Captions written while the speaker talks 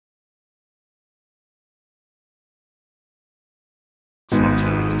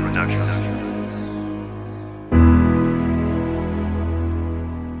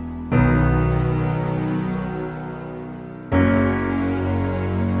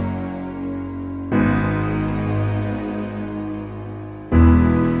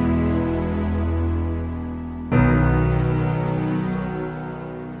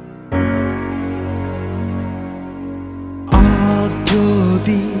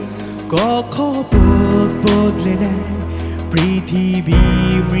কক্ষপথ বদলে নেয় পৃথিবী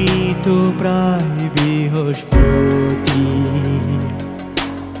মৃত প্রায় বৃহস্পতি।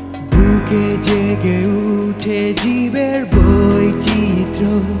 বুকে জেগে উঠে জীবের বৈচিত্র্য,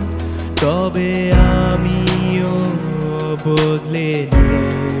 তবে আমিও বদলে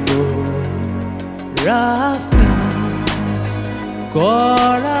নেব। রাস্তা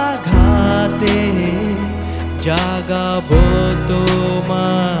করাঘাতে জাগাবো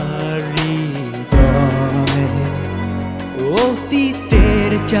তোমার হৃদয়।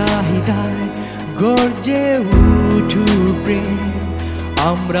 অস্তিত্বের চাহিদায় গর্জে উঠু প্রেম,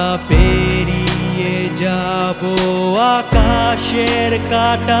 আমরা পেরিয়ে যাব আকাশের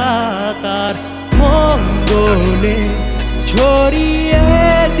কাঁটা তার মঙ্গলে। ছড়িয়ে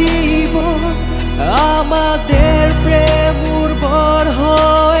দিব আমাদের প্রেম উর্বর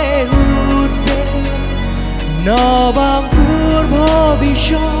হয়ে উঠবে। নবাঙ্কুর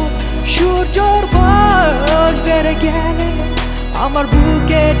ভবিষ্যৎ সূর্যর বয়স বেড়ে গেলে আমার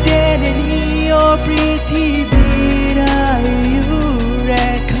বুকে টেনে নিও পৃথিবীর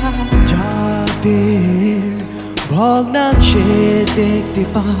আয়ুরেখা। যাদের ভগ্নাংশে দেখতে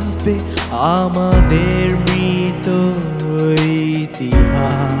পাবে আমাদের মৃত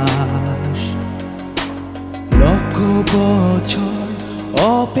ইতিহাস। লক্ষ বছর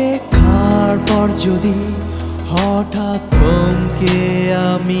অপেক্ষার পর যদি হঠাৎ থমকে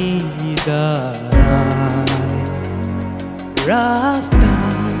আমি দাঁড়াই, রাস্তা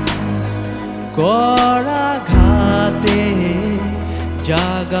করাঘাতে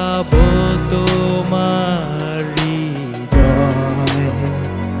জাগাবো তোমার হৃদয়।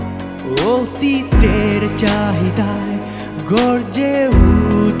 অস্তিত্বের চাহিদায় গর্জে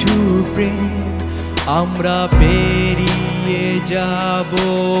উঠু প্রেম, আমরা পেরিয়ে যাব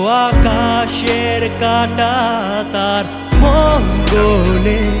আকাশের কাঁটা তার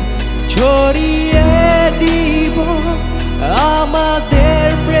মঙ্গলে। ছড়িয়ে দিব আমাদের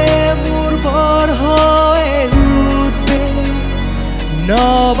প্রেম উর্বর হয়ে উঠবে।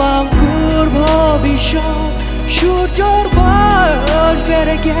 নবাঙ্কুর ভবিষ্যৎ সূর্যর বয়স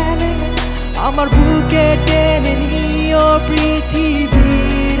বেড়ে গেলে আমার বুকে টেনে নিও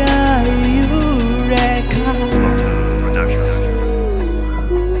পৃথিবীর আয়ুরেখা।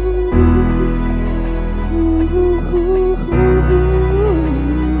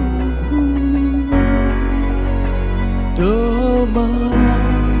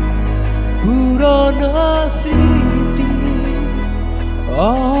 তোমার পুরনো স্মৃতি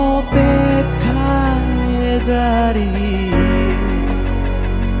অপেক্ষায় দাঁড়িয়ে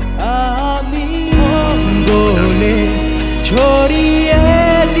আমি মঙ্গলে ছড়িয়ে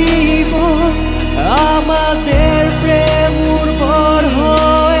দিব আমাদের প্রেম উর্বর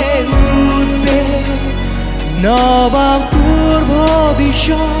হয়ে উঠবে। নবাঙ্কুর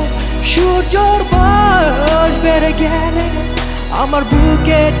ভবিষ্যৎ সূর্যর বয়স বেড়ে গেলে আমার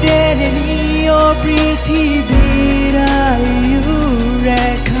বুকে টেনে নিও পৃথিবীর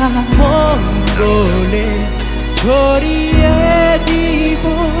আয়ুরেখা। মঙ্গলে ছড়িয়ে দিব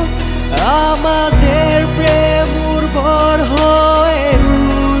আমাদের প্রেম উর্বর হয়ে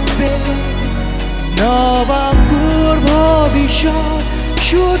উঠবে। নবাঙ্কুর ভবিষ্যৎ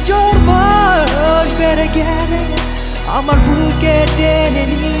সূর্যর বয়স বেড়ে গেলে আমার বুকে টেনে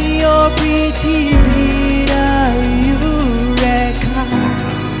নিও পৃথিবী